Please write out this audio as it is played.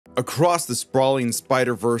Across the sprawling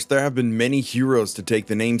Spider-Verse, there have been many heroes to take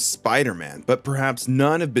the name Spider-Man, but perhaps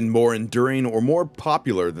none have been more enduring or more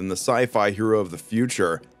popular than the sci-fi hero of the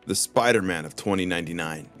future, the Spider-Man of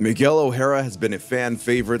 2099. Miguel O'Hara has been a fan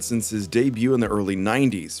favorite since his debut in the early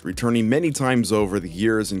 90s, returning many times over the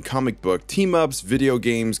years in comic book, team-ups, video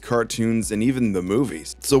games, cartoons, and even the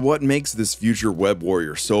movies. So what makes this future web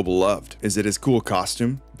warrior so beloved? Is it his cool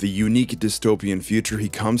costume? The unique dystopian future he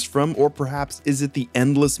comes from, or perhaps is it the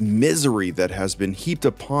endless misery that has been heaped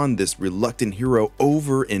upon this reluctant hero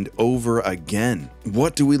over and over again?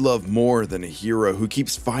 What do we love more than a hero who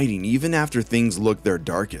keeps fighting even after things look their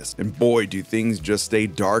darkest? And boy, do things just stay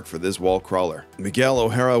dark for this wall crawler. Miguel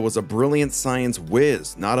O'Hara was a brilliant science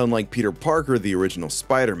whiz, not unlike Peter Parker, the original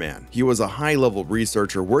Spider-Man. He was a high-level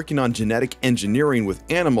researcher working on genetic engineering with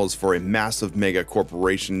animals for a massive mega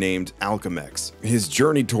corporation named Alchemex. His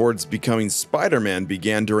journey towards becoming Spider-Man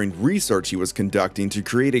began during research he was conducting to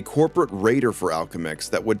create a corporate raider for Alchemex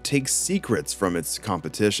that would take secrets from its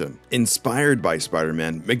competition. Inspired by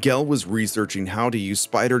Spider-Man, Miguel was researching how to use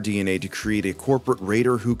spider DNA to create a corporate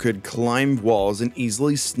raider who could climb walls and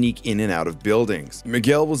easily sneak in and out of buildings.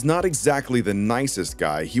 Miguel was not exactly the nicest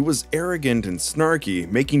guy. He was arrogant and snarky,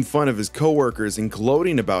 making fun of his coworkers and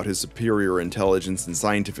gloating about his superior intelligence and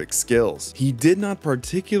scientific skills. He did not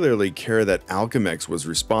particularly care that Alchemex was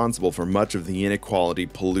responsible for much of the inequality,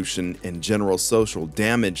 pollution, and general social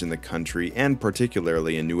damage in the country, and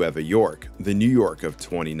particularly in Nueva York, the New York of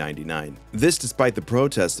 2099. This despite the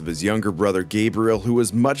protests of his younger brother Gabriel, who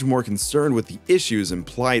was much more concerned with the issues and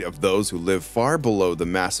plight of those who live far below the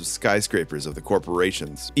massive skyscrapers of the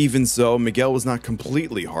corporations. Even so, Miguel was not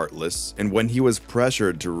completely heartless, and when he was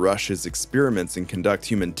pressured to rush his experiments and conduct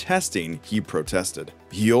human testing, he protested.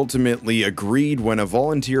 He ultimately agreed when a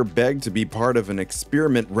volunteer begged to be part of an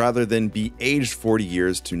experiment rather than be aged 40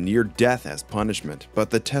 years to near death as punishment, but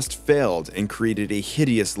the test failed and created a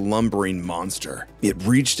hideous lumbering monster. It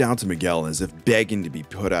reached out to Miguel as if begging to be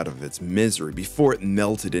put out of its misery before it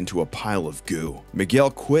melted into a pile of goo.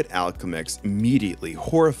 Miguel quit Alchemex immediately,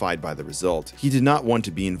 horrified by the result. He did not want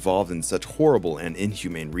to be involved in such horrible and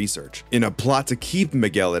inhumane research. In a plot to keep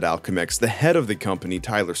Miguel at Alchemex, the head of the company,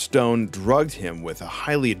 Tyler Stone, drugged him with a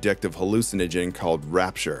highly addictive hallucinogen called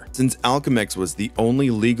Rapture. Since Alchemex was the only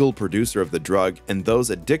legal producer of the drug and those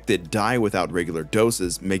addicted die without regular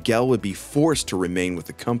doses, Miguel would be forced to remain with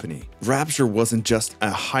the company. Rapture wasn't just a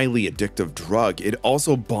highly addictive drug, it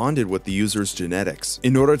also bonded with the user's genetics.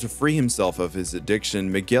 In order to free himself of his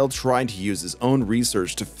addiction, Miguel tried to use his own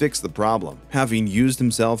research to fix the problem. Having used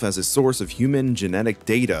himself as a source of human genetic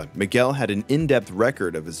data, Miguel had an in-depth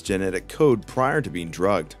record of his genetic code prior to being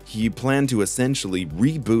drugged. He planned to essentially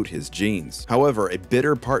reboot his genes. However, a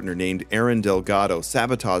bitter partner named Aaron Delgado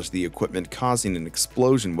sabotaged the equipment, causing an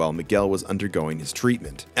explosion while Miguel was undergoing his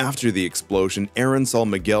treatment. After the explosion, Aaron saw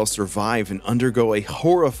Miguel survive and undergo a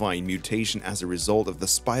horrifying mutation as a result of the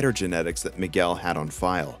spider genetics that Miguel had on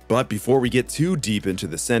file. But before we get too deep into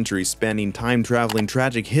the century-spanning time-traveling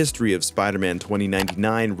tragic history of Spider-Man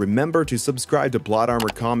 2099, remember to subscribe to Plot Armor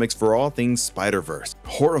Comics for all things Spider-Verse.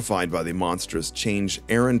 Horrified by the monstrous change,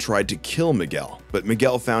 Aaron tried to kill Miguel, but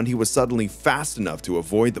Miguel found he was suddenly fast enough to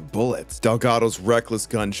avoid the bullets. Delgado's reckless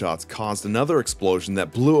gunshots caused another explosion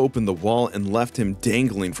that blew open the wall and left him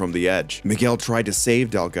dangling from the edge. Miguel tried to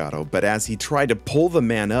save Delgado, but as he tried to pull the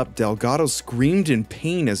man up, Delgado screamed in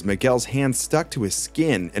pain as Miguel's hands stuck to his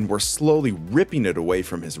skin and were slowly ripping it away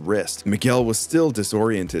from his wrist. Miguel was still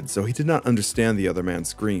disoriented, so he did not understand the other man's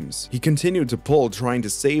screams. He continued to pull, trying to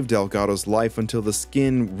save Delgado's life until the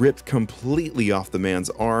skin ripped completely off the man's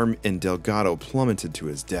arm and Delgado plummeted to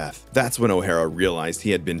his death. That's when O'Hara realized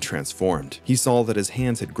he had been transformed. He saw that his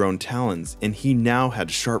hands had grown talons, and he now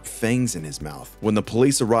had sharp fangs in his mouth. When the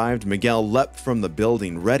police arrived, Miguel leapt from the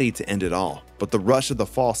building, ready to end it all. But the rush of the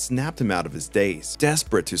fall snapped him out of his daze.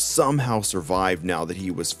 Desperate to somehow survive now that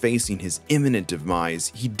he was facing his imminent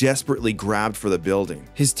demise, he desperately grabbed for the building.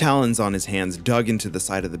 His talons on his hands dug into the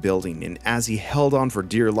side of the building, and as he held on for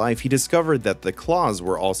dear life, he discovered that the claws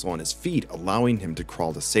were also on his feet, allowing him to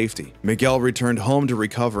crawl to safety. Miguel returned home to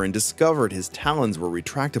recover and discovered his talons were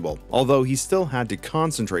retractable, although he still had to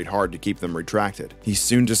concentrate hard to keep them retracted. He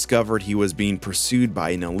soon discovered he was being pursued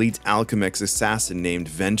by an elite Alchemex assassin named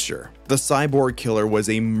Venture. The cyborg cyborg killer was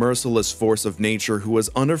a merciless force of nature who was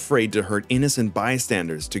unafraid to hurt innocent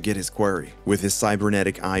bystanders to get his quarry. With his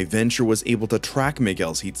cybernetic eye, Venture was able to track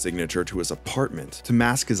Miguel's heat signature to his apartment. To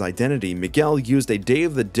mask his identity, Miguel used a Day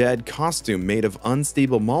of the Dead costume made of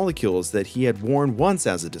unstable molecules that he had worn once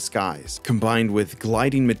as a disguise. Combined with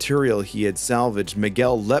gliding material he had salvaged,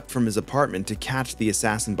 Miguel leapt from his apartment to catch the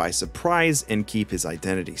assassin by surprise and keep his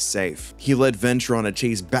identity safe. He led Venture on a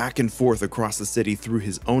chase back and forth across the city through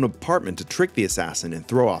his own apartment to trick the assassin and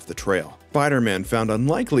throw off the trail. Spider-Man found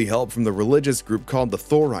unlikely help from the religious group called the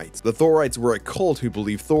Thorites. The Thorites were a cult who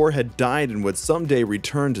believed Thor had died and would someday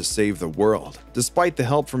return to save the world. Despite the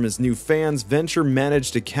help from his new fans, Venture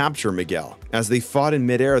managed to capture Miguel. As they fought in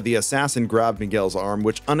midair, the assassin grabbed Miguel's arm,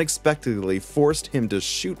 which unexpectedly forced him to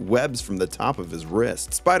shoot webs from the top of his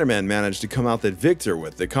wrist. Spider-Man managed to come out the victor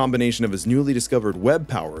with the combination of his newly discovered web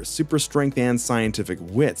powers, super strength, and scientific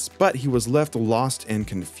wits, but he was left lost and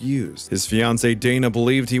confused. His fiancée Dana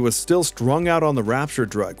believed he was still strung out on the rapture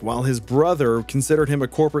drug, while his brother considered him a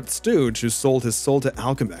corporate stooge who sold his soul to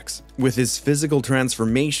Alchemex. With his physical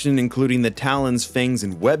transformation, including the talons, fangs,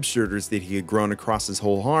 and web shooters that he had grown across his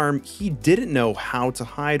whole arm, he didn't know how to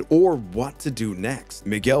hide or what to do next.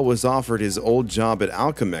 Miguel was offered his old job at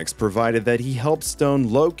Alchemex, provided that he helped Stone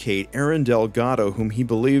locate Aaron Delgado, whom he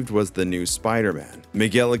believed was the new Spider-Man.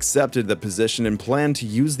 Miguel accepted the position and planned to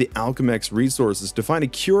use the Alchemex resources to find a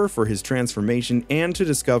cure for his transformation and to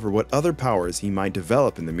discover what other powers he might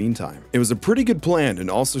develop in the meantime. It was a pretty good plan and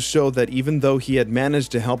also showed that even though he had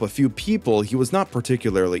managed to help a few people, he was not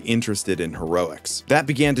particularly interested in heroics. That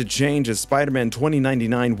began to change as Spider-Man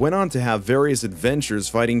 2099 went on to have various adventures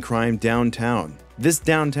fighting crime downtown. This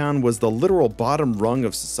downtown was the literal bottom rung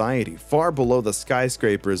of society, far below the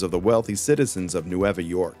skyscrapers of the wealthy citizens of Nueva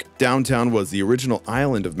York. Downtown was the original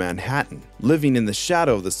island of Manhattan, living in the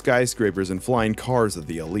shadow of the skyscrapers and flying cars of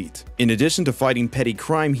the elite. In addition to fighting petty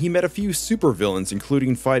crime, he met a few supervillains,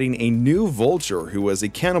 including fighting a new Vulture who was a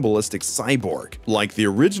cannibalistic cyborg. Like the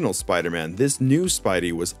original Spider-Man, this new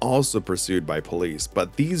Spidey was also pursued by police,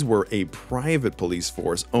 but these were a private police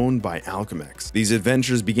force owned by Alchemex. These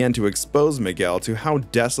adventures began to expose Miguel to how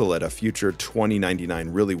desolate a future 2099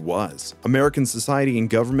 really was. American society and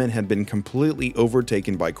government had been completely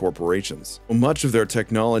overtaken by corporations. While much of their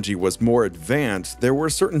technology was more advanced, there were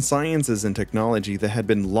certain sciences and technology that had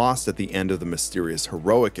been lost at the end of the mysterious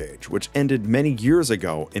heroic age, which ended many years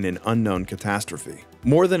ago in an unknown catastrophe.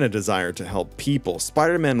 More than a desire to help people,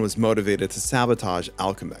 Spider-Man was motivated to sabotage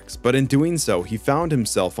Alchemex, but in doing so, he found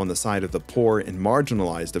himself on the side of the poor and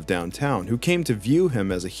marginalized of downtown, who came to view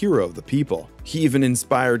him as a hero of the people. He even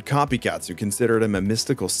inspired copycats who considered him a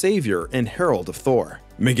mystical savior and herald of Thor.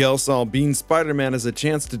 Miguel saw being Spider-Man as a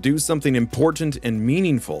chance to do something important and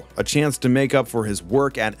meaningful, a chance to make up for his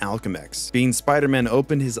work at Alchemex. Being Spider-Man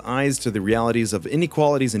opened his eyes to the realities of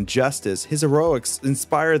inequalities and justice. His heroics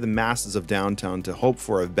inspired the masses of downtown to hope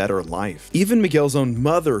for a better life. Even Miguel's own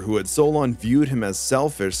mother, who had so long viewed him as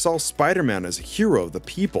selfish, saw Spider-Man as a hero of the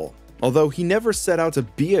people. Although he never set out to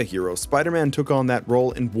be a hero, Spider-Man took on that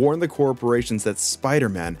role and warned the corporations that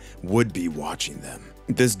Spider-Man would be watching them.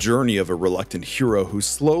 This journey of a reluctant hero who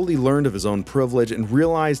slowly learned of his own privilege and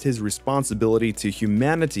realized his responsibility to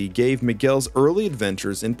humanity gave Miguel's early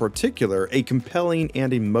adventures in particular a compelling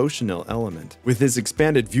and emotional element. With his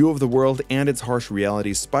expanded view of the world and its harsh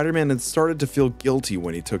realities, Spider-Man had started to feel guilty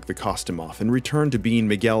when he took the costume off and returned to being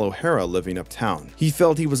Miguel O'Hara living uptown. He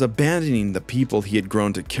felt he was abandoning the people he had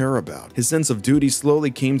grown to care about. His sense of duty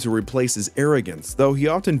slowly came to replace his arrogance, though he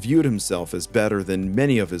often viewed himself as better than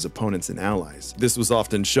many of his opponents and allies. This was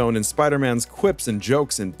often shown in Spider-Man's quips and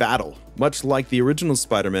jokes in battle. Much like the original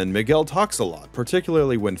Spider-Man, Miguel talks a lot,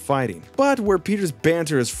 particularly when fighting. But where Peter's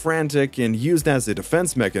banter is frantic and used as a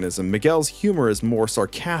defense mechanism, Miguel's humor is more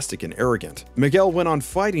sarcastic and arrogant. Miguel went on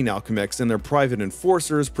fighting Alchemex and their private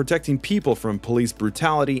enforcers, protecting people from police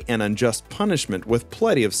brutality and unjust punishment with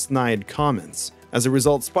plenty of snide comments. As a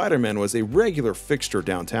result, Spider-Man was a regular fixture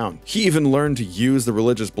downtown. He even learned to use the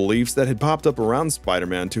religious beliefs that had popped up around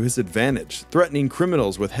Spider-Man to his advantage, threatening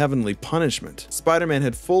criminals with heavenly punishment. Spider-Man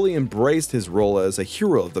had fully embraced his role as a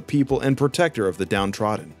hero of the people and protector of the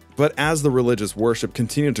downtrodden. But as the religious worship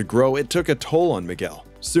continued to grow, it took a toll on Miguel.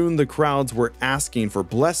 Soon the crowds were asking for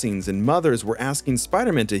blessings and mothers were asking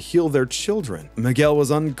Spider-Man to heal their children. Miguel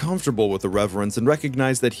was uncomfortable with the reverence and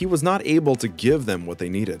recognized that he was not able to give them what they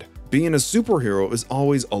needed. Being a superhero is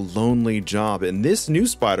always a lonely job, and this new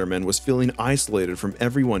Spider-Man was feeling isolated from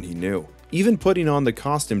everyone he knew. Even putting on the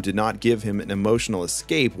costume did not give him an emotional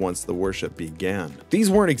escape once the worship began. These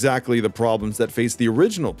weren't exactly the problems that faced the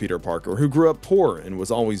original Peter Parker, who grew up poor and was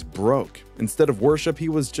always broke. Instead of worship, he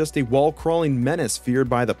was just a wall-crawling menace feared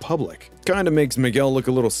by the public. Kinda makes Miguel look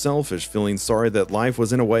a little selfish, feeling sorry that life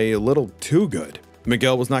was in a way a little too good.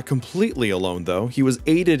 Miguel was not completely alone though. He was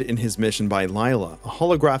aided in his mission by Lila, a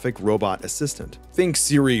holographic robot assistant. Think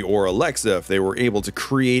Siri or Alexa if they were able to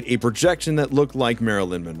create a projection that looked like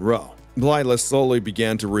Marilyn Monroe. Lila slowly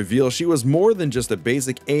began to reveal she was more than just a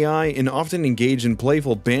basic AI and often engaged in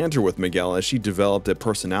playful banter with Miguel as she developed a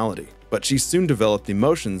personality. But she soon developed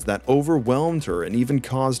emotions that overwhelmed her and even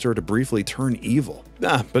caused her to briefly turn evil.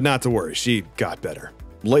 But not to worry, she got better.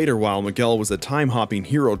 Later, while Miguel was a time-hopping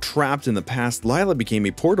hero trapped in the past, Lila became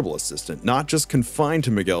a portable assistant, not just confined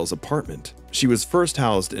to Miguel's apartment. She was first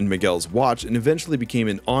housed in Miguel's watch and eventually became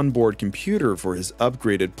an onboard computer for his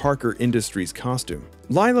upgraded Parker Industries costume.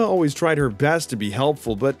 Lila always tried her best to be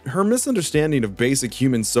helpful, but her misunderstanding of basic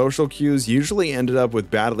human social cues usually ended up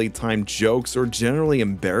with badly timed jokes or generally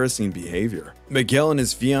embarrassing behavior. Miguel and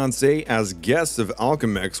his fiancée, as guests of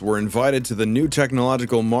Alchemax, were invited to the new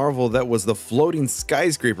technological marvel that was the floating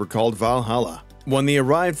skyscraper called Valhalla. When they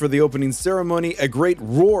arrived for the opening ceremony, a great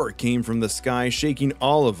roar came from the sky, shaking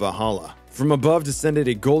all of Valhalla. From above descended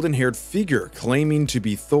a golden-haired figure claiming to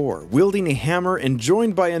be Thor, wielding a hammer and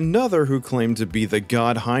joined by another who claimed to be the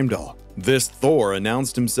god Heimdall. This Thor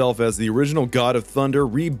announced himself as the original god of thunder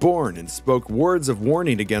reborn and spoke words of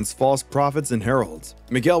warning against false prophets and heralds.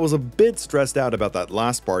 Miguel was a bit stressed out about that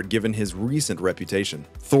last part given his recent reputation.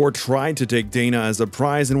 Thor tried to take Dana as a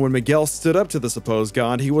prize, and when Miguel stood up to the supposed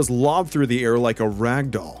god, he was lobbed through the air like a rag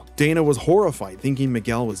doll. Dana was horrified, thinking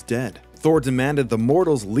Miguel was dead. Thor demanded the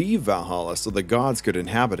mortals leave Valhalla so the gods could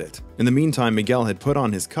inhabit it. In the meantime, Miguel had put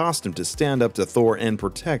on his costume to stand up to Thor and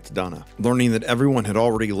protect Dana. Learning that everyone had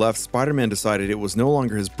already left, Spider-Man decided it was no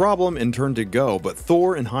longer his problem and turned to go, but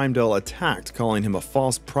Thor and Heimdall attacked, calling him a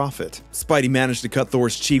false prophet. Spidey managed to cut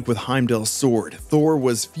Thor's cheek with Heimdall's sword. Thor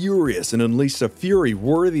was furious and unleashed a fury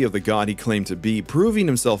worthy of the god he claimed to be, proving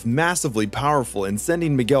himself massively powerful and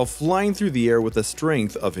sending Miguel flying through the air with the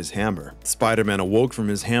strength of his hammer. Spider-Man awoke from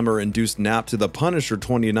his hammer-induced nap to the Punisher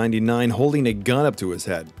 2099 holding a gun up to his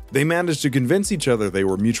head. They managed to convince each other they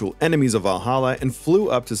were mutual enemies of Valhalla and flew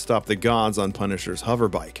up to stop the gods on Punisher's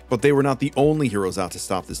hoverbike. But they were not the only heroes out to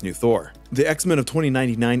stop this new Thor. The X-Men of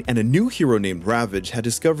 2099 and a new hero named Ravage had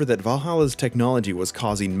discovered that Valhalla's technology was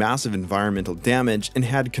causing massive environmental damage and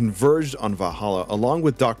had converged on Valhalla along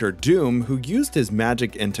with Dr. Doom, who used his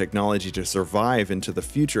magic and technology to survive into the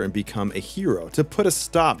future and become a hero to put a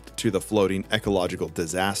stop to the floating ecological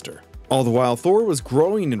disaster. All the while, Thor was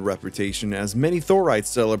growing in reputation as many Thorites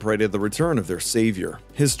celebrated the return of their savior.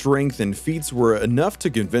 His strength and feats were enough to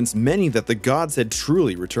convince many that the gods had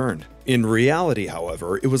truly returned. In reality,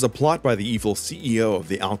 however, it was a plot by the evil CEO of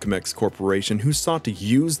the Alchemax Corporation who sought to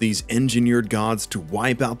use these engineered gods to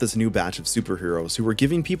wipe out this new batch of superheroes who were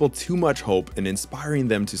giving people too much hope and inspiring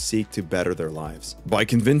them to seek to better their lives. By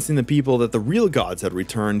convincing the people that the real gods had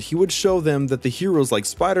returned, he would show them that the heroes like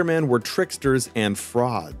Spider-Man were tricksters and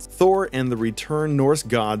frauds. Thor and the returned Norse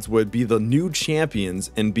gods would be the new champions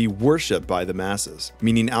and be worshipped by the masses,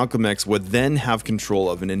 meaning Alchemax would then have control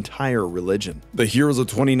of an entire religion. The heroes of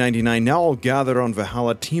 2099 now all gathered on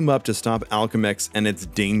Valhalla team up to stop Alchemax and its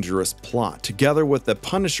dangerous plot. Together with the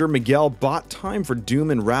Punisher, Miguel bought time for Doom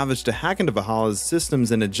and Ravage to hack into Valhalla's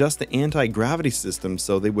systems and adjust the anti-gravity system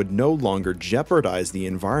so they would no longer jeopardize the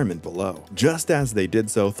environment below. Just as they did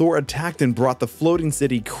so, Thor attacked and brought the floating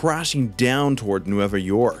city crashing down toward Nueva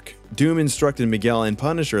York. Doom instructed Miguel and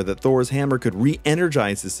Punisher that Thor's hammer could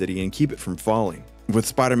re-energize the city and keep it from falling. With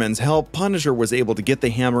Spider-Man's help, Punisher was able to get the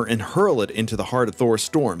hammer and hurl it into the heart of Thor's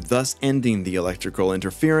storm, thus ending the electrical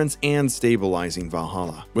interference and stabilizing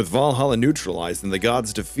Valhalla. With Valhalla neutralized and the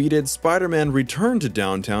gods defeated, Spider-Man returned to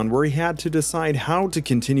downtown where he had to decide how to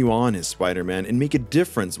continue on as Spider-Man and make a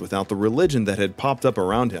difference without the religion that had popped up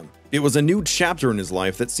around him. It was a new chapter in his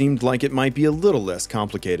life that seemed like it might be a little less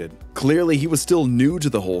complicated. Clearly, he was still new to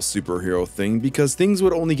the whole superhero thing because things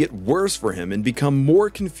would only get worse for him and become more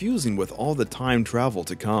confusing with all the time travel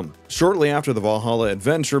to come. Shortly after the Valhalla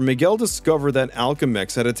adventure, Miguel discovered that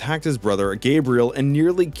Alchemax had attacked his brother Gabriel and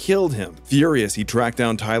nearly killed him. Furious, he tracked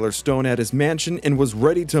down Tyler Stone at his mansion and was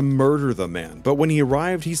ready to murder the man. But when he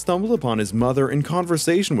arrived, he stumbled upon his mother in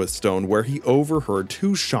conversation with Stone where he overheard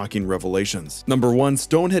two shocking revelations. Number one,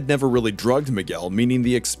 Stone had never never really drugged Miguel, meaning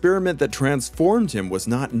the experiment that transformed him was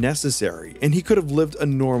not necessary, and he could have lived a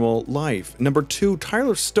normal life. Number 2,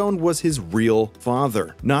 Tyler Stone was his real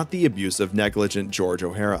father, not the abusive, negligent George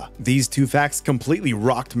O'Hara. These two facts completely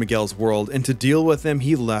rocked Miguel's world, and to deal with them,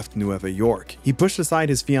 he left Nueva York. He pushed aside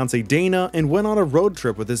his fiancée Dana and went on a road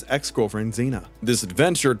trip with his ex-girlfriend Zena. This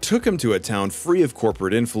adventure took him to a town free of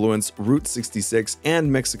corporate influence, Route 66,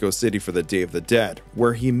 and Mexico City for the Day of the Dead,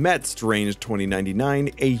 where he met Strange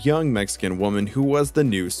 2099, a young Mexican woman who was the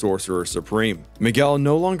new Sorcerer Supreme. Miguel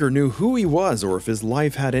no longer knew who he was or if his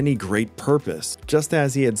life had any great purpose. Just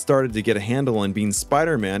as he had started to get a handle on being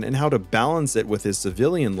Spider-Man and how to balance it with his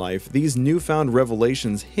civilian life, these newfound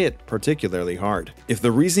revelations hit particularly hard. If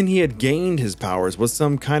the reason he had gained his powers was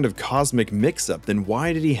some kind of cosmic mix-up, then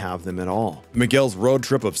why did he have them at all? Miguel's road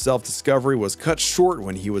trip of self-discovery was cut short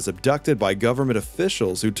when he was abducted by government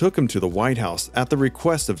officials who took him to the White House at the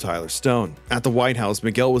request of Tyler Stone. At the White House,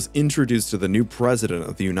 Miguel was introduced to the new president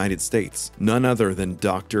of the United States, none other than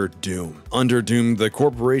Dr. Doom. Under Doom, the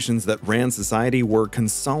corporations that ran society were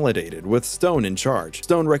consolidated, with Stone in charge.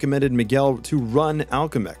 Stone recommended Miguel to run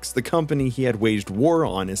Alchemax, the company he had waged war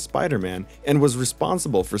on as Spider-Man and was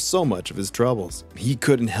responsible for so much of his troubles. He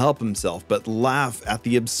couldn't help himself but laugh at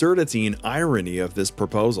the absurdity and irony of this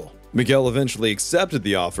proposal. Miguel eventually accepted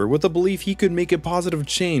the offer with the belief he could make a positive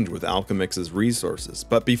change with Alchemax's resources,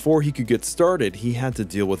 but before he could get started, he had to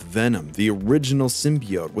deal with Venom, the original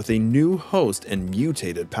symbiote with a new host and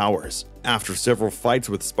mutated powers. After several fights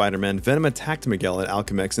with Spider-Man, Venom attacked Miguel at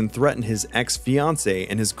Alchemax and threatened his ex-fiancée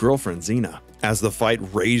and his girlfriend Zena. As the fight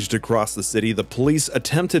raged across the city, the police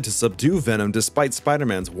attempted to subdue Venom despite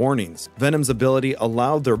Spider-Man's warnings. Venom's ability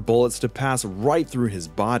allowed their bullets to pass right through his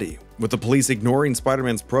body. With the police ignoring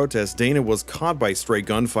Spider-Man's protest, Dana was caught by stray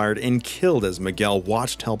gunfire and killed as Miguel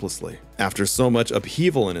watched helplessly. After so much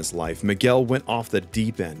upheaval in his life, Miguel went off the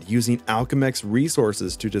deep end, using Alchemax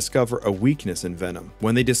resources to discover a weakness in Venom.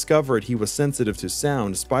 When they discovered he was sensitive to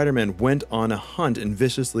sound, Spider-Man went on a hunt and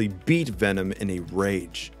viciously beat Venom in a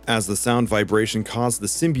rage. As the sound vibration caused the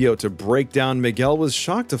symbiote to break down, Miguel was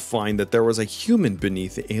shocked to find that there was a human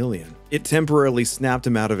beneath the alien. It temporarily snapped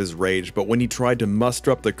him out of his rage, but when he tried to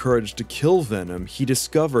muster up the courage to kill Venom, he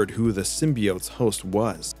discovered who the symbiote's host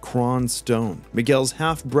was: Kron Stone, Miguel's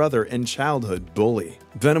half-brother and childhood bully.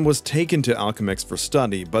 Venom was taken to Alchemax for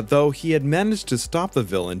study, but though he had managed to stop the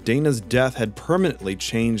villain, Dana's death had permanently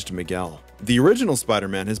changed Miguel. The original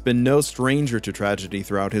Spider-Man has been no stranger to tragedy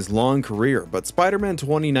throughout his long career, but Spider-Man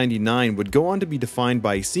 2099 would go on to be defined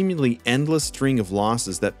by a seemingly endless string of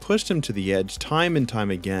losses that pushed him to the edge time and time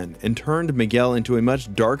again, and turned Miguel into a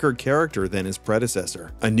much darker character than his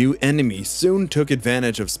predecessor. A new enemy soon took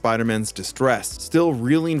advantage of Spider-Man's distress. Still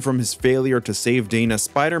reeling from his failure to save Dana,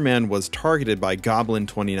 Spider-Man was targeted by Goblin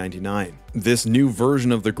 2099. This new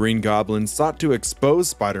version of the Green Goblin sought to expose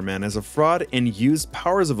Spider-Man as a fraud and used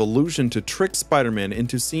powers of illusion to trick Spider-Man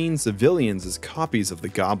into seeing civilians as copies of the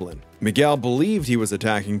Goblin. Miguel believed he was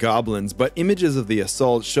attacking goblins, but images of the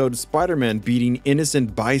assault showed Spider-Man beating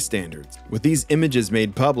innocent bystanders. With these images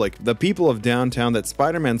made public, the people of downtown that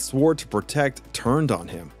Spider-Man swore to protect turned on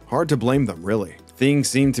him. Hard to blame them, really. Things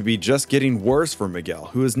seem to be just getting worse for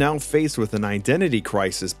Miguel, who is now faced with an identity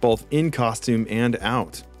crisis both in costume and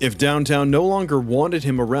out. If downtown no longer wanted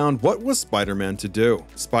him around, what was Spider-Man to do?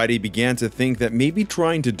 Spidey began to think that maybe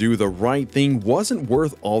trying to do the right thing wasn't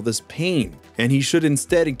worth all this pain, and he should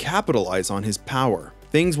instead capitalize on his power.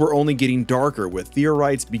 Things were only getting darker, with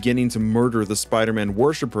Thorites beginning to murder the Spider-Man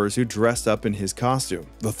worshippers who dressed up in his costume.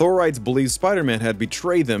 The Thorites believed Spider-Man had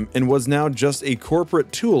betrayed them and was now just a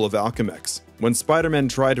corporate tool of Alchemax. When Spider-Man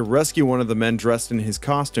tried to rescue one of the men dressed in his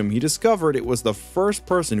costume, he discovered it was the first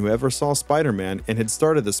person who ever saw Spider-Man and had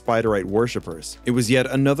started the Spiderite worshippers. It was yet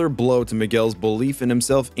another blow to Miguel's belief in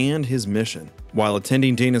himself and his mission. While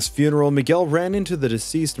attending Dana's funeral, Miguel ran into the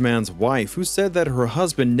deceased man's wife, who said that her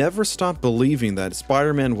husband never stopped believing that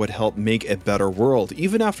Spider-Man would help make a better world,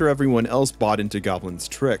 even after everyone else bought into Goblin's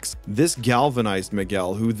tricks. This galvanized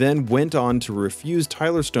Miguel, who then went on to refuse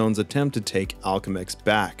Tyler Stone's attempt to take Alchemax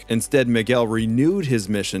back. Instead, Miguel renewed his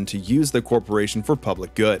mission to use the corporation for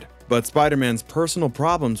public good. But Spider-Man's personal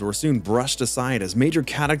problems were soon brushed aside as major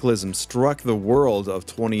cataclysms struck the world of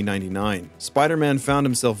 2099. Spider-Man found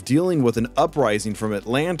himself dealing with an uprising from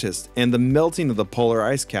Atlantis and the melting of the polar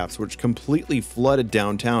ice caps, which completely flooded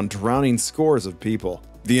downtown, drowning scores of people.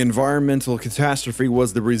 The environmental catastrophe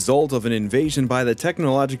was the result of an invasion by the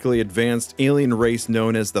technologically advanced alien race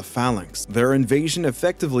known as the Phalanx. Their invasion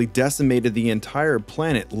effectively decimated the entire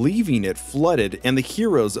planet, leaving it flooded, and the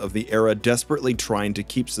heroes of the era desperately trying to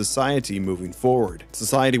keep society moving forward.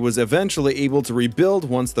 Society was eventually able to rebuild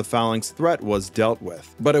once the Phalanx threat was dealt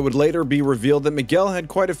with, but it would later be revealed that Miguel had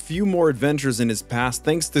quite a few more adventures in his past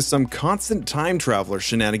thanks to some constant time traveler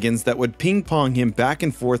shenanigans that would ping-pong him back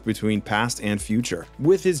and forth between past and future.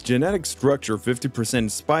 With his genetic structure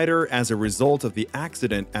 50% spider as a result of the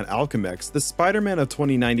accident at Alchemex, the Spider-Man of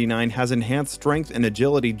 2099 has enhanced strength and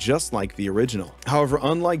agility just like the original. However,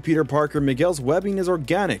 unlike Peter Parker, Miguel's webbing is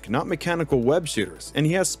organic, not mechanical web shooters, and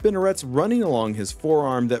he has spinnerets running along his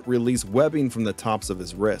forearm that release webbing from the tops of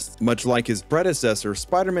his wrists. Much like his predecessor,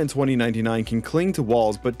 Spider-Man 2099 can cling to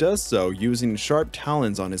walls but does so using sharp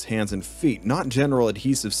talons on his hands and feet, not general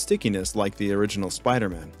adhesive stickiness like the original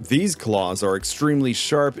Spider-Man. These claws are extremely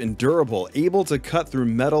sharp and durable, able to cut through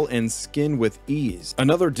metal and skin with ease.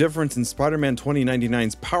 Another difference in Spider-Man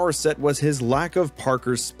 2099's power set was his lack of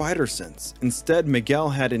Parker's spider sense. Instead, Miguel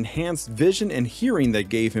had enhanced vision and hearing that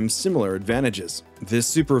gave him similar advantages. This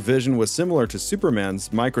supervision was similar to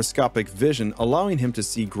Superman's microscopic vision, allowing him to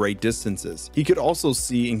see great distances. He could also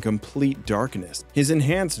see in complete darkness. His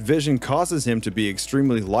enhanced vision causes him to be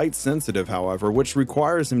extremely light sensitive, however, which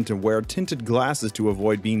requires him to wear tinted glasses to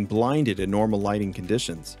avoid being blinded in normal lighting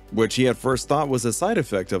conditions, which he at first thought was a side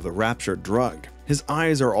effect of the Rapture drug. His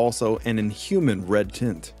eyes are also an inhuman red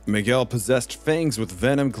tint. Miguel possessed fangs with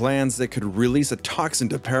venom glands that could release a toxin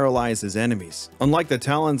to paralyze his enemies. Unlike the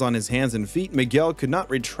talons on his hands and feet, Miguel could not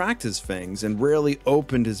retract his fangs and rarely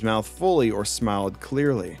opened his mouth fully or smiled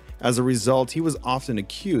clearly. As a result, he was often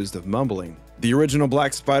accused of mumbling. The original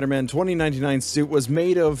Black Spider-Man 2099 suit was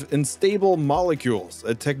made of unstable molecules,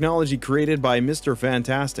 a technology created by Mr.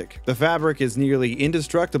 Fantastic. The fabric is nearly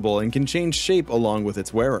indestructible and can change shape along with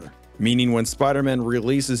its wearer, meaning when Spider-Man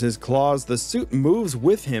releases his claws, the suit moves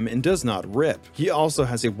with him and does not rip. He also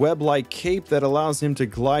has a web-like cape that allows him to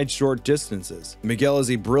glide short distances. Miguel is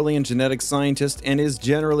a brilliant genetic scientist and is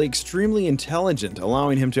generally extremely intelligent,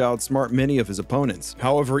 allowing him to outsmart many of his opponents.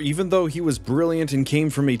 However, even though he was brilliant and came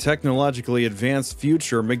from a technologically advanced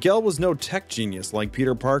future, Miguel was no tech genius like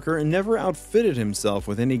Peter Parker and never outfitted himself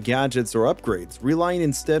with any gadgets or upgrades, relying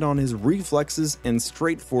instead on his reflexes and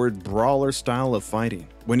straightforward brawler style of fighting.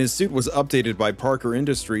 When his suit was updated by Parker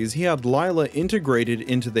Industries, he had Lila integrated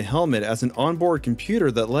into the helmet as an onboard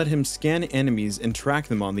computer that let him scan enemies and track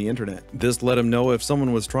them on the internet. This let him know if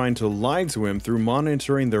someone was trying to lie to him through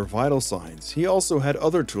monitoring their vital signs. He also had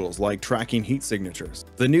other tools like tracking heat signatures.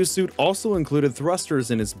 The new suit also included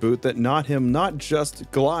thrusters in his boot that let him not just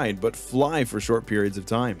glide but fly for short periods of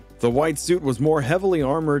time. The white suit was more heavily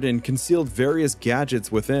armored and concealed various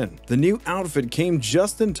gadgets within. The new outfit came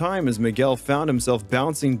just in time as Miguel found himself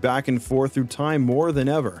bouncing back and forth through time more than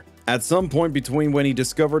ever. At some point between when he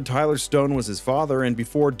discovered Tyler Stone was his father and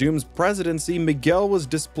before Doom's presidency, Miguel was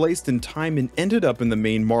displaced in time and ended up in the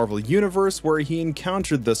main Marvel universe where he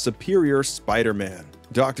encountered the superior Spider-Man.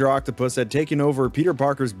 Dr. Octopus had taken over Peter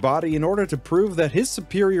Parker's body in order to prove that his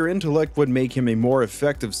superior intellect would make him a more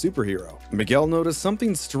effective superhero. Miguel noticed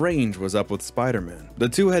something strange was up with Spider-Man. The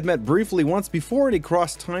two had met briefly once before at a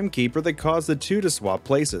cross-time caper that caused the two to swap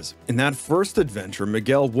places. In that first adventure,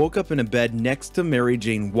 Miguel woke up in a bed next to Mary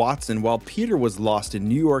Jane Watson while Peter was lost in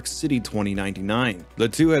New York City 2099. The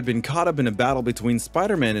two had been caught up in a battle between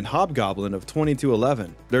Spider-Man and Hobgoblin of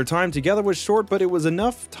 2211. Their time together was short, but it was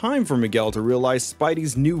enough time for Miguel to realize Spidey's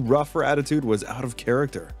new rougher attitude was out of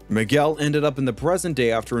character. Miguel ended up in the present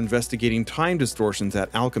day after investigating time distortions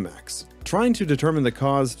at Alchemax. Trying to determine the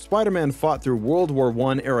cause, Spider-Man fought through World War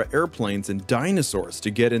I era airplanes and dinosaurs to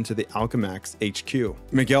get into the Alchemax HQ.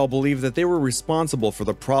 Miguel believed that they were responsible for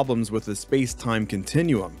the problems with the space-time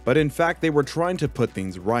continuum, but in fact they were trying to put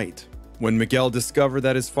things right. When Miguel discovered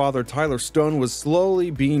that his father Tyler Stone was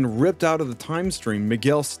slowly being ripped out of the time stream,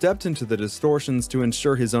 Miguel stepped into the distortions to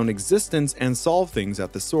ensure his own existence and solve things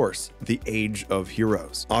at the source, the Age of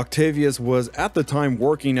Heroes. Octavius was at the time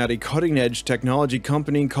working at a cutting-edge technology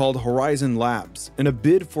company called Horizon Labs. In a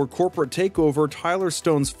bid for corporate takeover, Tyler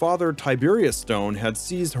Stone's father Tiberius Stone had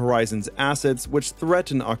seized Horizon's assets, which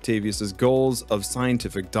threatened Octavius's goals of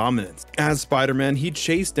scientific dominance. As Spider-Man, he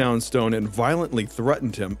chased down Stone and violently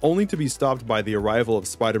threatened him, only to be stopped by the arrival of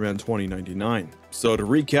Spider-Man 2099. So to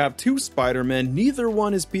recap, two Spider-Men, neither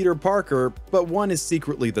one is Peter Parker, but one is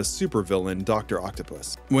secretly the supervillain Dr.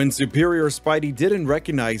 Octopus. When Superior Spidey didn't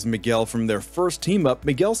recognize Miguel from their first team-up,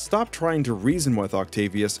 Miguel stopped trying to reason with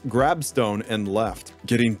Octavius, grabbed Stone, and left.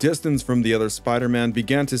 Getting distance from the other Spider-Man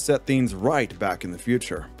began to set things right back in the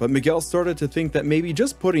future, but Miguel started to think that maybe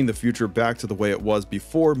just putting the future back to the way it was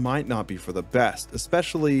before might not be for the best,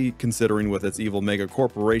 especially considering with its evil mega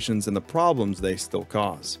corporations and the problems they still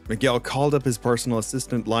cause. Miguel called up his personal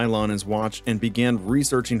assistant Lila on his watch and began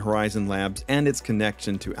researching Horizon Labs and its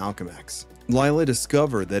connection to Alchemax. Lila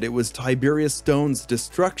discovered that it was Tiberius Stone's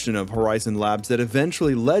destruction of Horizon Labs that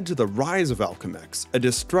eventually led to the rise of Alchemax, a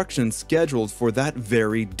destruction scheduled for that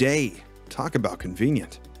very day. Talk about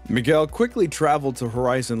convenient. Miguel quickly traveled to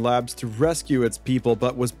Horizon Labs to rescue its people,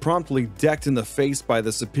 but was promptly decked in the face by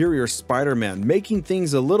the Superior Spider-Man, making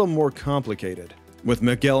things a little more complicated. With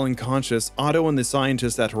Miguel unconscious, Otto and the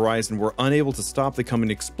scientists at Horizon were unable to stop the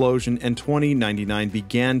coming explosion, and 2099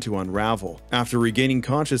 began to unravel. After regaining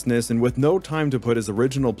consciousness and with no time to put his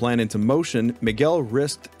original plan into motion, Miguel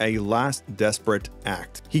risked a last desperate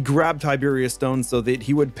act. He grabbed Tiberius Stone so that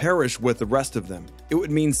he would perish with the rest of them. It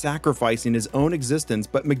would mean sacrificing his own existence,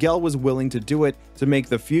 but Miguel was willing to do it to make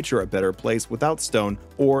the future a better place without Stone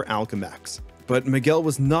or Alchemax. But Miguel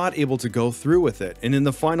was not able to go through with it, and in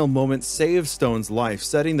the final moment saved Stone's life,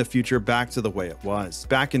 setting the future back to the way it was.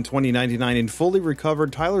 Back in 2099 and fully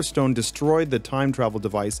recovered, Tyler Stone destroyed the time travel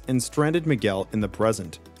device and stranded Miguel in the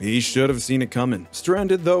present. He should have seen it coming.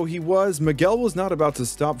 Stranded though he was, Miguel was not about to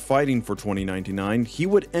stop fighting for 2099. He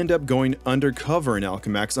would end up going undercover in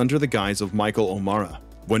Alchemax under the guise of Michael O'Mara.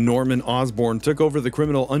 When Norman Osborn took over the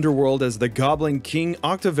criminal underworld as the Goblin King,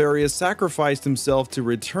 Octavarius sacrificed himself to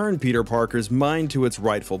return Peter Parker's mind to its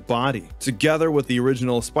rightful body. Together with the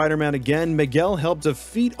original Spider-Man again, Miguel helped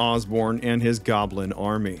defeat Osborn and his Goblin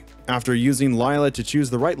army. After using Lila to choose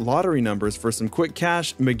the right lottery numbers for some quick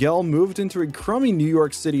cash, Miguel moved into a crummy New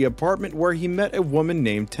York City apartment where he met a woman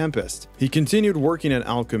named Tempest. He continued working at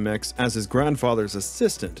Alchemax as his grandfather's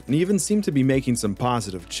assistant and even seemed to be making some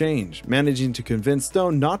positive change, managing to convince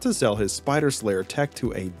Stone not to sell his Spider Slayer tech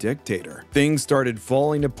to a dictator. Things started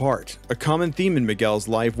falling apart, a common theme in Miguel's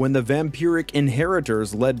life when the vampiric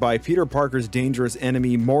inheritors led by Peter Parker's dangerous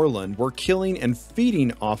enemy Morlun were killing and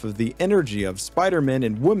feeding off of the energy of Spider-Men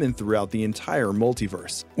and women throughout the entire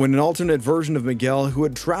multiverse. When an alternate version of Miguel, who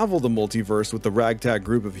had traveled the multiverse with the ragtag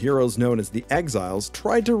group of heroes known as the Exiles,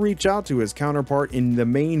 tried to reach out to his counterpart in the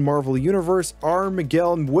main Marvel universe, our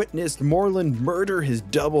Miguel witnessed Morlun murder his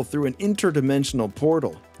double through an interdimensional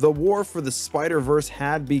portal. The war for the Spider-Verse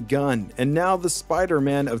had begun, and now the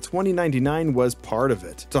Spider-Man of 2099 was part of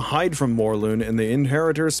it. To hide from Morlun and the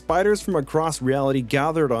Inheritors, spiders from across reality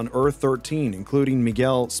gathered on Earth 13, including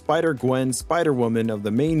Miguel, Spider-Gwen, Spider-Woman of the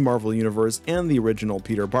main Marvel Universe, and the original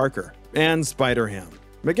Peter Parker, and Spider-Ham.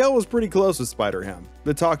 Miguel was pretty close with Spider-Ham,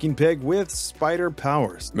 the talking pig with spider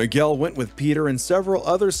powers. Miguel went with Peter and several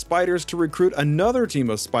other spiders to recruit another team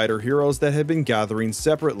of spider heroes that had been gathering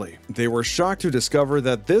separately. They were shocked to discover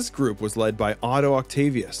that this group was led by Otto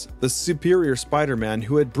Octavius, the superior Spider-Man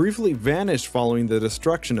who had briefly vanished following the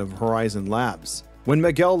destruction of Horizon Labs. When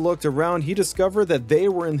Miguel looked around, he discovered that they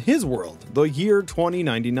were in his world, the year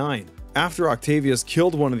 2099. After Octavius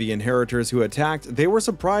killed one of the inheritors who attacked, they were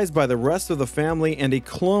surprised by the rest of the family and a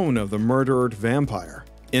clone of the murdered vampire.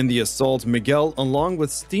 In the assault, Miguel, along with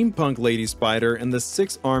Steampunk Lady Spider and the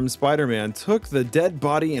six-armed Spider-Man, took the dead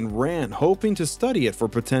body and ran, hoping to study it for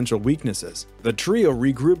potential weaknesses. The trio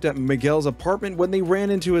regrouped at Miguel's apartment when they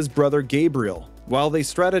ran into his brother Gabriel. While they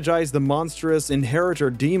strategized, the monstrous inheritor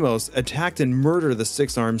Demos attacked and murdered the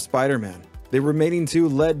six-armed Spider-Man. The remaining two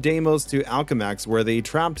led Deimos to Alchemax, where they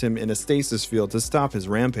trapped him in a stasis field to stop his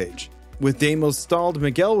rampage. With Deimos stalled,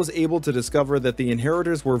 Miguel was able to discover that the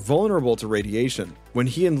inheritors were vulnerable to radiation. When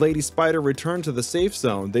he and Lady Spider returned to the safe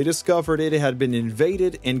zone, they discovered it had been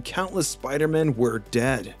invaded and countless Spider-Men were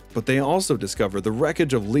dead. But they also discovered the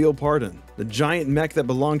wreckage of Leopardon, the giant mech that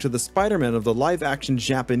belonged to the Spider-Man of the live-action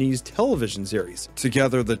Japanese television series.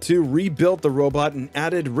 Together, the two rebuilt the robot and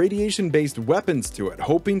added radiation-based weapons to it,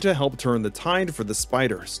 hoping to help turn the tide for the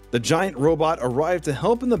spiders. The giant robot arrived to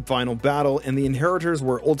help in the final battle, and the inheritors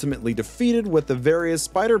were ultimately defeated, with the various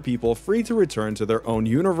spider people free to return to their own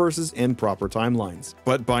universes and proper timelines.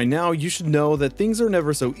 But by now, you should know that things are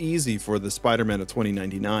never so easy for the Spider-Man of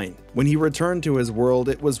 2099. When he returned to his world,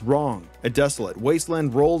 it was wrong. A desolate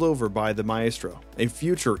wasteland rolled over by the Maestro, a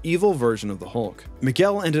future evil version of the Hulk.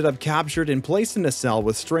 Miguel ended up captured and placed in a cell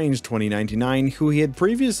with Strange 2099, who he had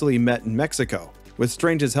previously met in Mexico. With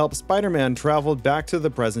Strange's help, Spider-Man traveled back to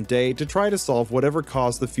the present day to try to solve whatever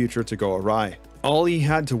caused the future to go awry. All he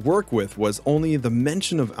had to work with was only the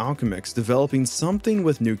mention of Alchemix developing something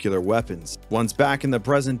with nuclear weapons. Once back in the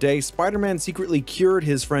present day, Spider-Man secretly cured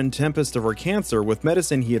his friend Tempest of her cancer with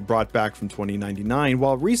medicine he had brought back from 2099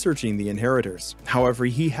 while researching the Inheritors. However,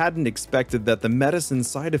 he hadn't expected that the medicine's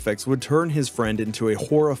side effects would turn his friend into a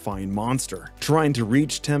horrifying monster. Trying to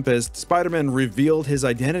reach Tempest, Spider-Man revealed his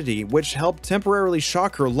identity, which helped temporarily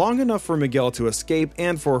shock her long enough for Miguel to escape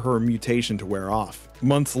and for her mutation to wear off.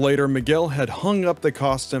 Months later, Miguel had hung up the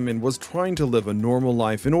costume and was trying to live a normal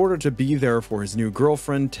life in order to be there for his new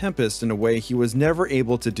girlfriend, Tempest, in a way he was never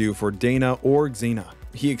able to do for Dana or Xena.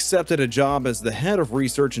 He accepted a job as the head of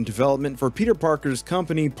research and development for Peter Parker's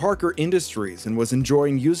company, Parker Industries, and was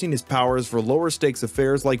enjoying using his powers for lower stakes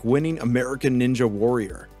affairs like winning American Ninja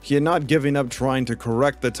Warrior. He had not given up trying to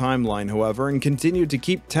correct the timeline, however, and continued to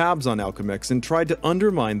keep tabs on Alchemix and tried to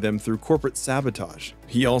undermine them through corporate sabotage.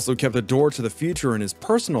 He also kept a door to the future in his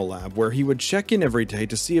personal lab where he would check in every day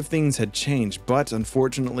to see if things had changed, but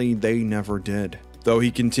unfortunately they never did. Though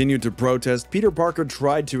he continued to protest, Peter Parker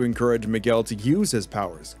tried to encourage Miguel to use his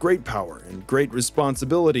powers, great power and great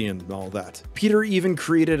responsibility and all that. Peter even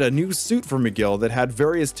created a new suit for Miguel that had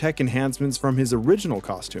various tech enhancements from his original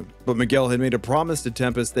costume, but Miguel had made a promise to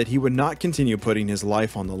Tempest that he would not continue putting his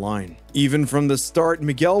life on the line. Even from the start,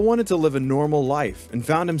 Miguel wanted to live a normal life and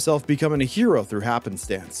found himself becoming a hero through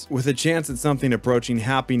happenstance. With a chance at something approaching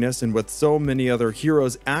happiness and with so many other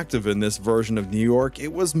heroes active in this version of New York,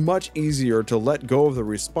 it was much easier to let go of the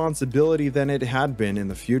responsibility than it had been in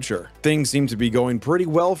the future. Things seemed to be going pretty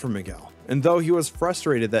well for Miguel, and though he was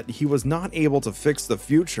frustrated that he was not able to fix the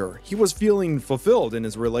future, he was feeling fulfilled in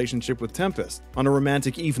his relationship with Tempest. On a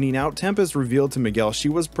romantic evening out, Tempest revealed to Miguel she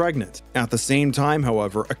was pregnant. At the same time,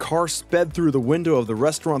 however, a car sped through the window of the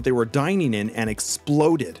restaurant they were dining in and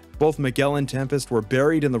exploded. Both Miguel and Tempest were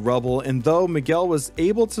buried in the rubble, and though Miguel was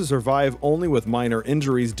able to survive only with minor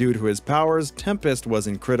injuries due to his powers, Tempest was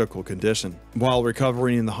in critical condition. While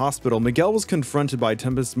recovering in the hospital, Miguel was confronted by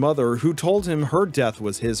Tempest's mother, who told him her death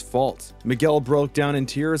was his fault. Miguel broke down in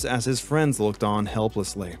tears as his friends looked on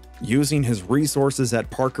helplessly. Using his resources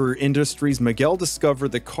at Parker Industries, Miguel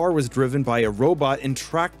discovered the car was driven by a robot and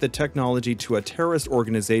tracked the technology to a terrorist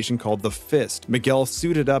organization called the Fist. Miguel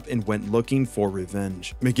suited up and went looking for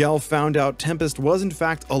revenge. Miguel found out Tempest was in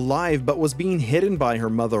fact alive but was being hidden by her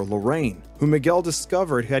mother Lorraine, who Miguel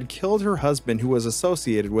discovered had killed her husband who was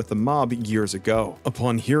associated with the mob years ago.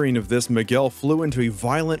 Upon hearing of this, Miguel flew into a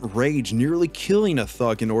violent rage, nearly killing a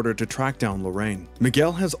thug in order to track down Lorraine.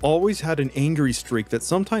 Miguel has always had an angry streak that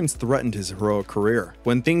sometimes threatened his heroic career.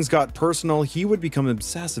 When things got personal, he would become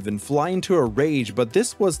obsessive and fly into a rage, but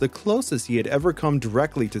this was the closest he had ever come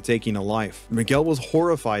directly to taking a life. Miguel was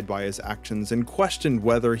horrified by his actions and questioned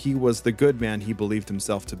whether he was the good man he believed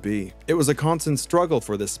himself to be. It was a constant struggle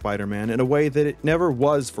for this Spider-Man in a way that it never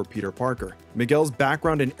was for Peter Parker. Miguel's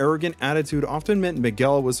background and arrogant attitude often meant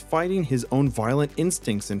Miguel was fighting his own violent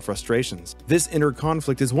instincts and frustrations. This inner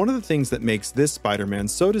conflict is one of the things that makes this Spider-Man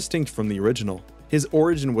so distinct from the original. His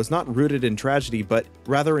origin was not rooted in tragedy, but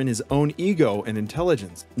rather in his own ego and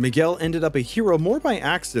intelligence. Miguel ended up a hero more by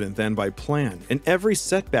accident than by plan, and every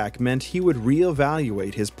setback meant he would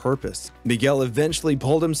reevaluate his purpose. Miguel eventually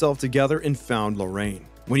pulled himself together and found Lorraine.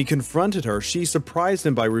 When he confronted her, she surprised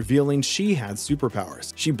him by revealing she had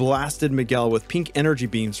superpowers. She blasted Miguel with pink energy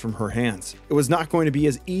beams from her hands. It was not going to be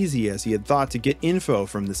as easy as he had thought to get info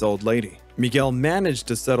from this old lady. Miguel managed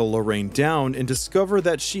to settle Lorraine down and discover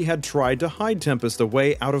that she had tried to hide Tempest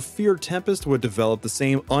away out of fear Tempest would develop the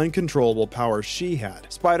same uncontrollable powers she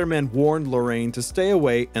had. Spider-Man warned Lorraine to stay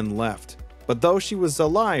away and left. But though she was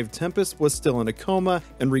alive, Tempest was still in a coma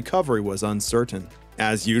and recovery was uncertain.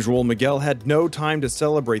 As usual, Miguel had no time to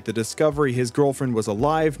celebrate the discovery his girlfriend was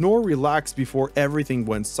alive, nor relax before everything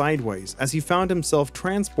went sideways, as he found himself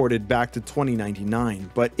transported back to 2099,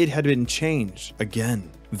 but it had been changed again.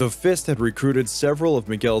 The Fist had recruited several of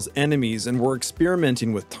Miguel's enemies and were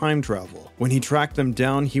experimenting with time travel. When he tracked them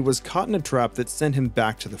down, he was caught in a trap that sent him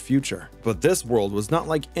back to the future. But this world was not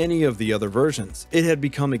like any of the other versions. It had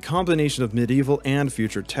become a combination of medieval and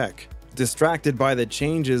future tech. Distracted by the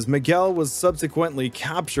changes, Miguel was subsequently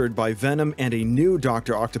captured by Venom and a new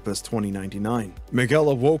Dr. Octopus 2099. Miguel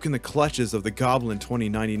awoke in the clutches of the Goblin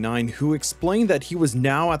 2099, who explained that he was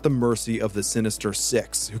now at the mercy of the Sinister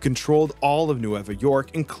Six, who controlled all of Nueva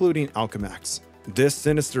York, including Alchemax. This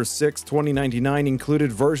Sinister Six 2099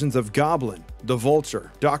 included versions of Goblin, the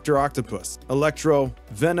Vulture, Dr. Octopus, Electro,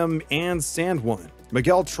 Venom, and Sandwoman.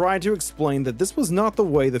 Miguel tried to explain that this was not the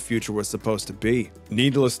way the future was supposed to be.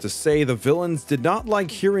 Needless to say, the villains did not like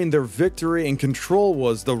hearing their victory and control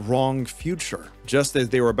was the wrong future. Just as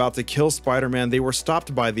they were about to kill Spider-Man, they were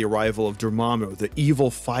stopped by the arrival of Dormammu, the evil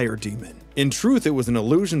fire demon. In truth, it was an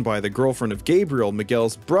illusion by the girlfriend of Gabriel,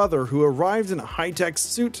 Miguel's brother, who arrived in a high-tech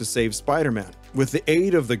suit to save Spider-Man. With the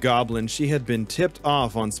aid of the Goblin, she had been tipped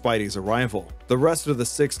off on Spidey's arrival. The rest of the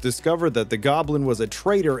six discovered that the Goblin was a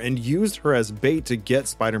traitor and used her as bait to get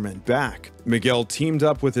Spider-Man back. Miguel teamed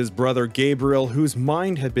up with his brother Gabriel, whose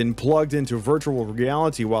mind had been plugged into virtual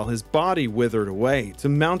reality while his body withered away, to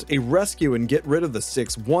mount a rescue and get rid of the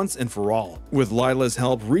six once and for all. With Lila's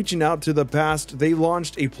help reaching out to the past, they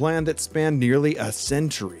launched a plan that spanned nearly a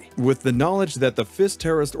century. With the knowledge that the Fist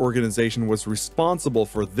terrorist organization was responsible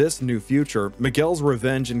for this new future, Miguel's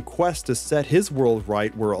revenge and quest to set his world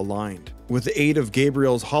right were aligned. With the aid of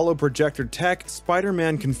Gabriel's holoprojector tech,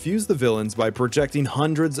 Spider-Man confused the villains by projecting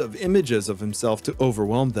hundreds of images of himself to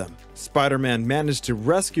overwhelm them. Spider-Man managed to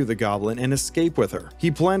rescue the Goblin and escape with her.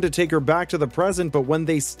 He planned to take her back to the present, but when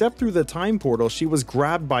they stepped through the time portal, she was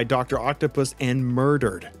grabbed by Dr. Octopus and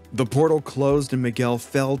murdered. The portal closed and Miguel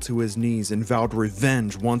fell to his knees and vowed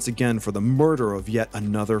revenge once again for the murder of yet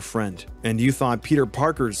another friend. And you thought Peter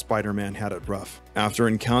Parker's Spider-Man had it rough. After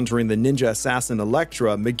encountering the ninja assassin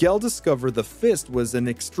Elektra, Miguel discovered the Fist was an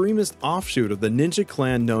extremist offshoot of the ninja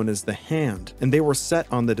clan known as the Hand, and they were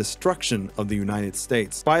set on the destruction of the United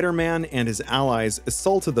States. Spider-Man and his allies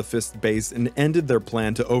assaulted the Fist base and ended their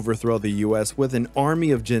plan to overthrow the US with an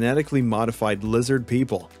army of genetically modified lizard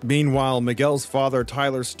people. Meanwhile, Miguel's father,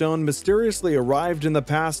 Tyler Stone, mysteriously arrived in the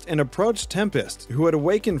past and approached Tempest, who had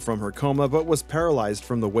awakened from her coma but was paralyzed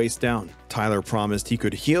from the waist down. Tyler promised he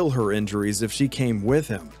could heal her injuries if she came with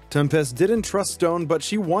him. Tempest didn't trust Stone, but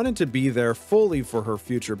she wanted to be there fully for her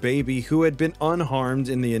future baby, who had been unharmed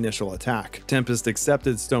in the initial attack. Tempest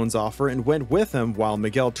accepted Stone's offer and went with him while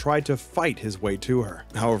Miguel tried to fight his way to her.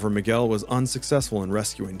 However, Miguel was unsuccessful in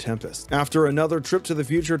rescuing Tempest. After another trip to the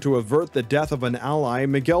future to avert the death of an ally,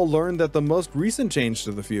 Miguel learned that the most recent change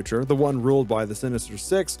to the future, the one ruled by the Sinister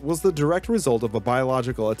Six, was the direct result of a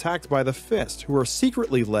biological attack by the Fist, who were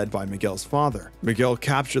secretly led by Miguel's father. Miguel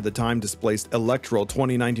captured the time-displaced Electro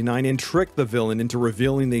 2099 and tricked the villain into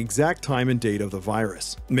revealing the exact time and date of the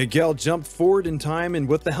virus. Miguel jumped forward in time, and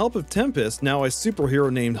with the help of Tempest, now a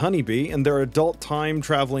superhero named Honeybee, and their adult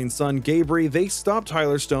time-traveling son Gabriel, they stopped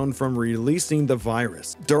Tyler Stone from releasing the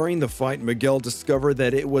virus. During the fight, Miguel discovered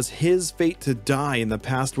that it was his fate to die in the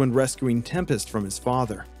past when rescuing Tempest from his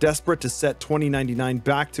father. Desperate to set 2099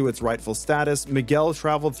 back to its rightful status, Miguel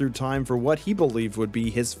traveled through time for what he believed would be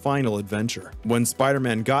his final adventure. When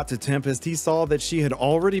Spider-Man got to Tempest, he saw that she had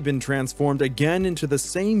already been transformed again into the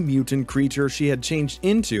same mutant creature she had changed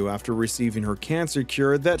into after receiving her cancer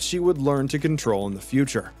cure that she would learn to control in the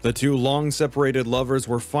future. The two long-separated lovers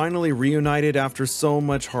were finally reunited after so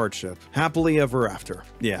much hardship. Happily ever after.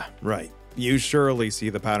 Yeah, right. You surely see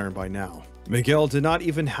the pattern by now. Miguel did not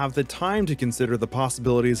even have the time to consider the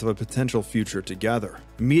possibilities of a potential future together.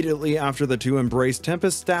 Immediately after the two embraced,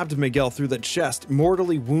 Tempest stabbed Miguel through the chest,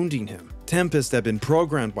 mortally wounding him. Tempest had been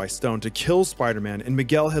programmed by Stone to kill Spider-Man, and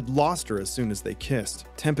Miguel had lost her as soon as they kissed.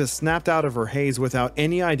 Tempest snapped out of her haze without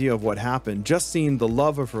any idea of what happened, just seeing the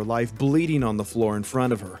love of her life bleeding on the floor in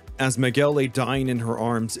front of her. As Miguel lay dying in her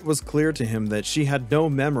arms, it was clear to him that she had no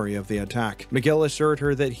memory of the attack. Miguel assured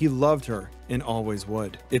her that he loved her and always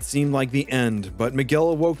would. It seemed like the end, but Miguel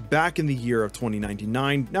awoke back in the year of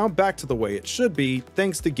 2099, now back to the way it should be,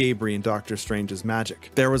 thanks to Gabriel and Doctor Strange's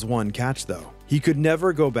magic. There was one catch though. He could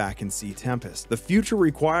never go back and see Tempest. The future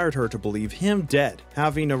required her to believe him dead.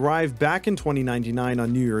 Having arrived back in 2099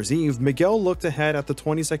 on New Year's Eve, Miguel looked ahead at the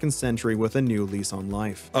 22nd century with a new lease on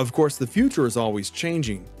life. Of course, the future is always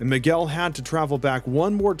changing, and Miguel had to travel back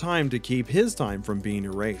one more time to keep his time from being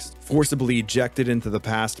erased. Forcibly ejected into the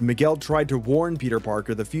past, Miguel tried to warn Peter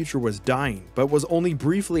Parker the future was dying, but was only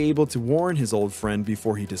briefly able to warn his old friend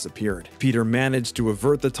before he disappeared. Peter managed to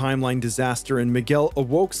avert the timeline disaster, and Miguel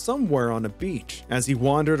awoke somewhere on a beach. As he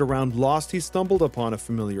wandered around lost, he stumbled upon a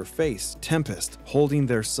familiar face, Tempest, holding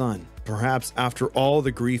their son. Perhaps after all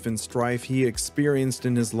the grief and strife he experienced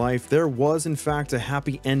in his life, there was in fact a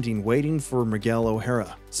happy ending waiting for Miguel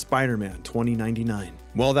O'Hara, Spider-Man 2099.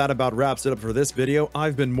 Well, that about wraps it up for this video.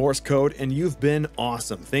 I've been Morse Code, and you've been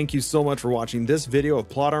awesome. Thank you so much for watching this video of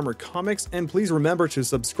Plot Armor Comics, and please remember to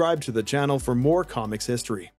subscribe to the channel for more comics history.